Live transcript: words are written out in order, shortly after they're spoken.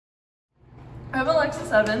I'm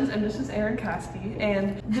Alexis Evans, and this is Aaron Caskey,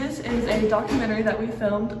 and this is a documentary that we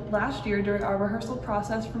filmed last year during our rehearsal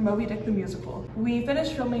process for Moby Dick the Musical. We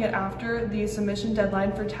finished filming it after the submission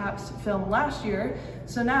deadline for TAPPS film last year,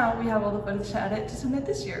 so now we have all the footage to edit to submit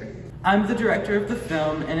this year. I'm the director of the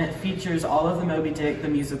film, and it features all of the Moby Dick the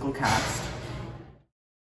Musical cast.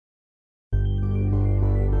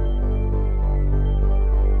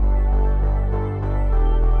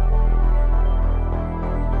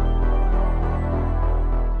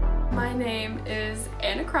 My name is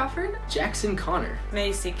Anna Crawford. Jackson Connor.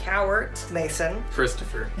 Macy Cowart. Mason.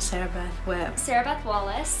 Christopher. Sarah Beth Webb. Sarah Beth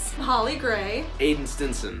Wallace. Holly Gray. Aidan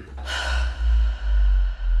Stinson.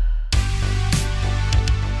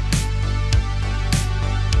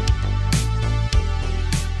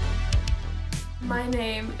 My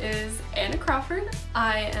name is Anna Crawford.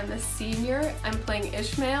 I am a senior. I'm playing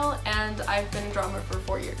Ishmael, and I've been a drama for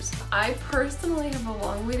 4 years. I personally have a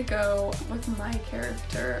long way to go with my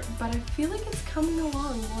character, but I feel like it's coming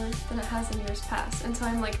along more than it has in years past. And so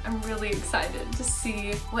I'm really excited to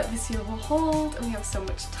see what this year will hold. And we have so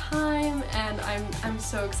much time, and I'm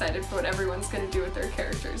so excited for what everyone's gonna do with their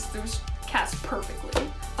characters. It was cast perfectly.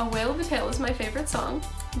 A Whale of a Tale is my favorite song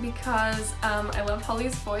because I love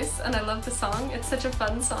Holly's voice and I love the song. It's such a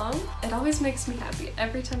fun song. It always makes me happy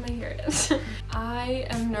every time I hear it. I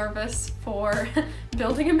am nervous for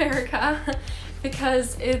Building America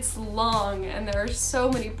because it's long and there are so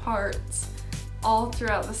many parts all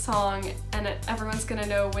throughout the song, and everyone's gonna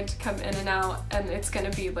know when to come in and out, and it's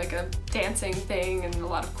gonna be like a dancing thing and a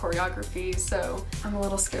lot of choreography, so I'm a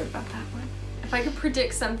little scared about that one. If I could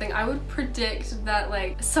predict something, I would predict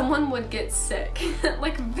that someone would get sick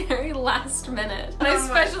very last minute. And I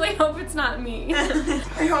especially hope it's not me.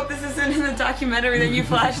 I hope this isn't in the documentary that you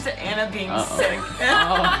flashed to Anna being sick.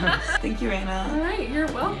 Thank you, Anna. Alright, you're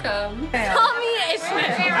welcome. Call me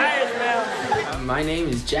Ishmael. My name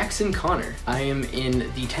is Jackson Connor. I am in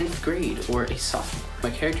the 10th grade, or a sophomore. My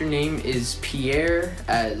character name is Pierre,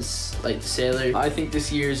 as the sailor. I think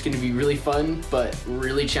this year is going to be really fun, but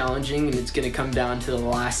really challenging, and it's going to come down to the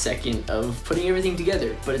last second of putting everything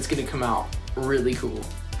together, but it's going to come out really cool.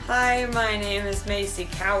 Hi, my name is Macy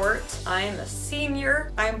Cowart. I am a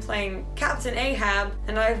senior. I'm playing Captain Ahab,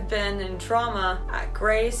 and I've been in drama at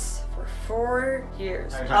Grace for 4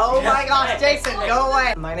 years. Oh my gosh, Jason, go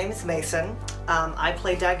away! My name is Mason. I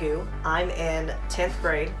play Dagu. I'm in 10th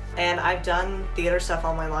grade, and I've done theater stuff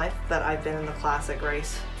all my life, but I've been in the class at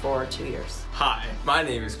Grace for 2 years. Hi, my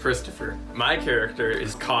name is Christopher. My character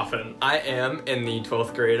is Coffin. I am in the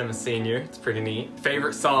 12th grade. I'm a senior. It's pretty neat.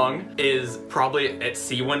 Favorite song is probably At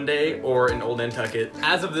Sea One Day or in Old Nantucket.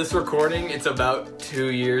 As of this recording, it's about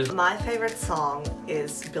 2 years. My favorite song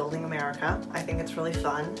is Building America. I think it's really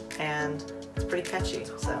fun, and it's pretty catchy,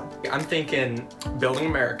 so. I'm thinking Building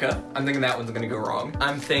America. I'm thinking that one's gonna go wrong.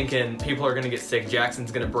 I'm thinking people are gonna get sick.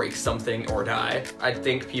 Jackson's gonna break something or die. I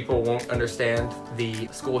think people won't understand the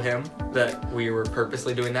school hymn, that we were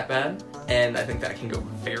purposely doing that bad, and I think that can go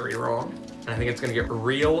very wrong. And I think it's gonna get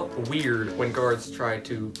real weird when guards try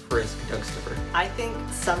to frisk Doug Stiffer. I think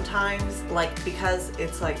sometimes, because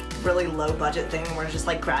it's really low budget thing, and we're just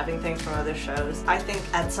grabbing things from other shows, I think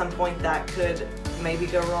at some point that could maybe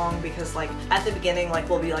go wrong, because at the beginning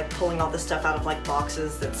we'll be pulling all this stuff out of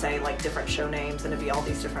boxes that say different show names, and it'd be all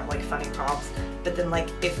these different funny props, but then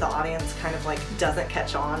if the audience kind of doesn't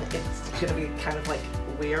catch on, it's gonna be kind of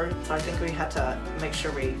weird, so I think we had to make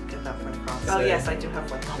sure we get that point across. Oh yes, I do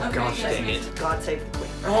have one. Oh my gosh, dang it. God save the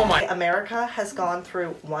Queen. Oh my. America has gone through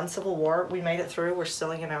one civil war. We made it through. We're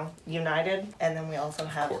still, united. And then we also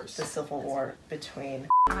have the civil war between.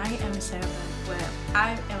 I am Sarah Beth Webb.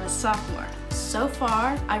 I am a sophomore. So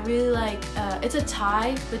far, I really like, it's a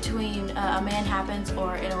tie between A Man Happens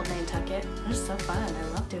or In Old Nantucket. They're so fun. I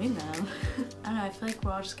love doing them. I don't know, I feel like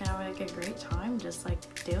we're all just gonna have a great time just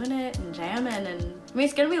doing it and jamming, and I mean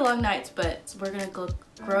it's gonna be long nights, but we're gonna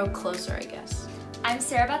grow closer, I guess. I'm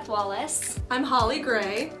Sarah Beth Wallace. I'm Holly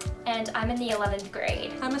Gray. And I'm in the 11th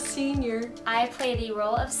grade. I'm a senior. I play the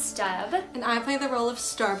role of Stub. And I play the role of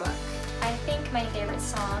Starbuck. I think my favorite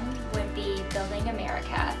song would be Building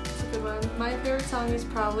America. It's a good one. My favorite song is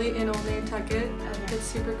probably In Old Nantucket. It's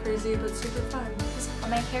super crazy but super fun.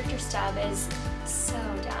 My character Stub is so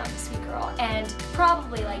dumb, sweet girl, and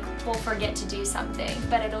probably will forget to do something,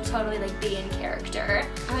 but it'll totally be in character.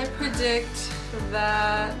 I predict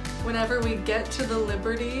that whenever we get to the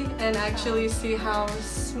Liberty and actually see how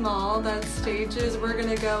small that stage is, we're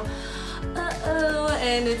gonna go, uh-oh,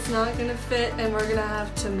 and it's not gonna fit, and we're gonna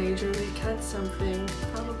have to majorly cut something,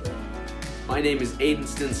 probably. My name is Aidan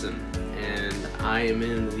Stinson, and I am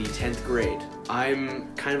in the 10th grade.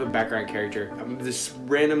 I'm kind of a background character. I'm this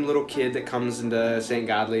random little kid that comes into St.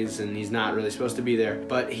 Godley's and he's not really supposed to be there,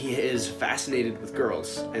 but he is fascinated with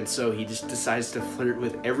girls, and so he just decides to flirt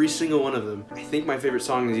with every single one of them. I think my favorite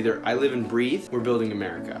song is either I Live and Breathe or Building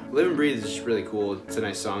America. Live and Breathe is just really cool. It's a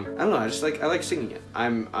nice song. I don't know, I like singing it.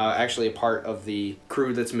 I'm actually a part of the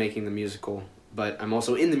crew that's making the musical, but I'm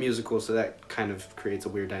also in the musical, so that kind of creates a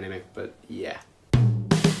weird dynamic, but yeah.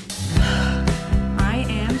 I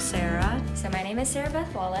am Sarah. So my name is Sarah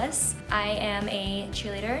Beth Wallace. I am a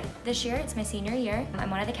cheerleader this year. It's my senior year. I'm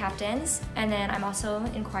one of the captains, and then I'm also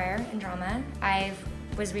in choir and drama. I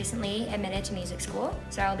was recently admitted to music school,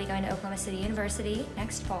 so I'll be going to Oklahoma City University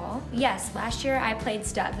next fall. Yes, last year I played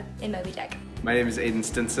Stub in Moby Dick. My name is Aidan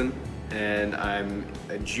Stinson, and I'm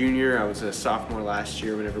a junior. I was a sophomore last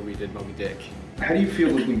year whenever we did Moby Dick. How do you feel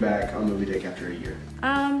looking back on Moby Dick after a year?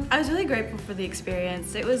 I was really grateful for the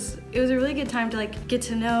experience. It was a really good time to like get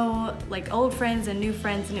to know like old friends and new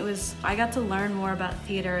friends, and I got to learn more about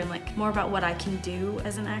theater and like more about what I can do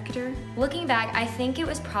as an actor. Looking back, I think it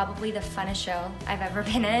was probably the funnest show I've ever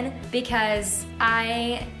been in, because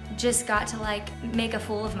I just got to like make a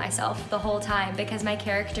fool of myself the whole time, because my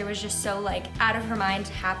character was just so like out of her mind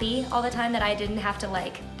happy all the time that I didn't have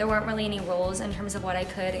to there weren't really any rules in terms of what I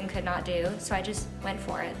could and could not do, so I just went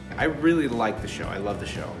for it. I really like the show. I love the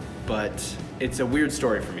show, but it's a weird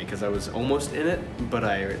story for me because I was almost in it, but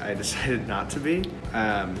I decided not to be.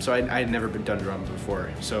 So I had never been done drama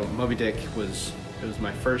before, so Moby Dick was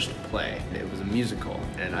my first play. It was a musical,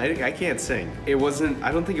 and I can't sing. I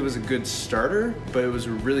don't think it was a good starter, but it was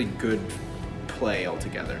a really good play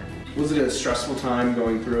altogether. Was it a stressful time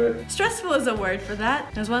going through it? Stressful is a word for that.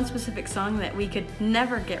 There's one specific song that we could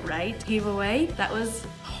never get right, Heave Away. That was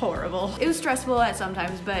horrible. It was stressful at some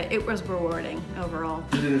times, but it was rewarding overall.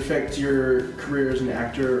 Did it affect your career as an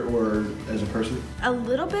actor or as a person? A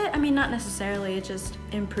little bit. I mean, not necessarily. It just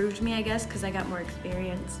improved me, I guess, because I got more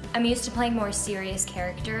experience. I'm used to playing more serious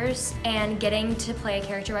characters, and getting to play a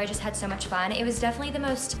character where I just had so much fun. It was definitely the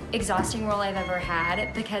most exhausting role I've ever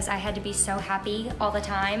had, because I had to be so happy all the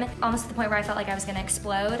time, almost to the point where I felt like I was gonna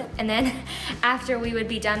explode. And then after we would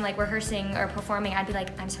be done like rehearsing or performing, I'd be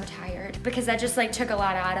like, I'm so tired, because that just like took a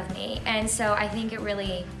lot out of me. And so I think it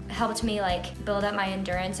really helped me like build up my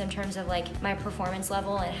endurance in terms of like my performance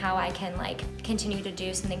level and how I can like continue to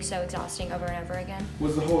do something so exhausting over and over again.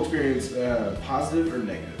 Was the whole experience positive or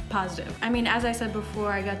negative? Positive. I mean, as I said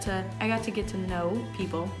before, I got to get to know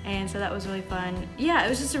people, and so that was really fun. Yeah, it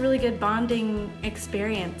was just a really good bonding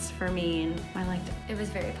experience for me, and I liked it. It was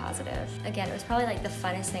very positive. Again, it was probably like the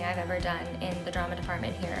funnest thing I've ever done in the drama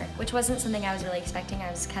department here, which wasn't something I was really expecting.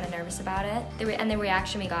 I was kind of nervous about it. And the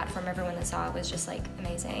reaction we got from everyone that saw it was just like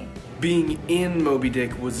amazing. Being in Moby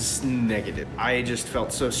Dick was negative. I just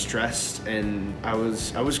felt so stressed, and I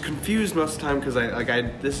was confused most of the time, because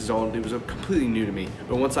it was completely new to me.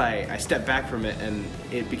 But once I stepped back from it and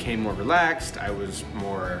it became more relaxed,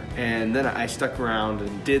 and then I stuck around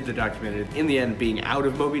and did the documentary. In the end, being out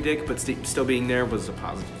of Moby Dick but still being there was a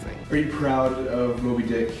positive thing. Are you proud of Moby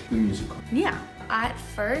Dick the Musical? Yeah. At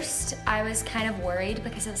first, I was kind of worried,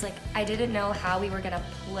 because I was like, I didn't know how we were gonna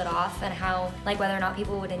pull it off and how, like, whether or not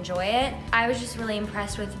people would enjoy it. I was just really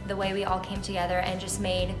impressed with the way we all came together and just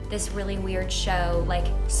made this really weird show, like,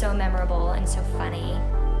 so memorable and so funny.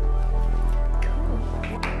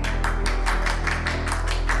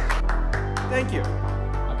 Thank you.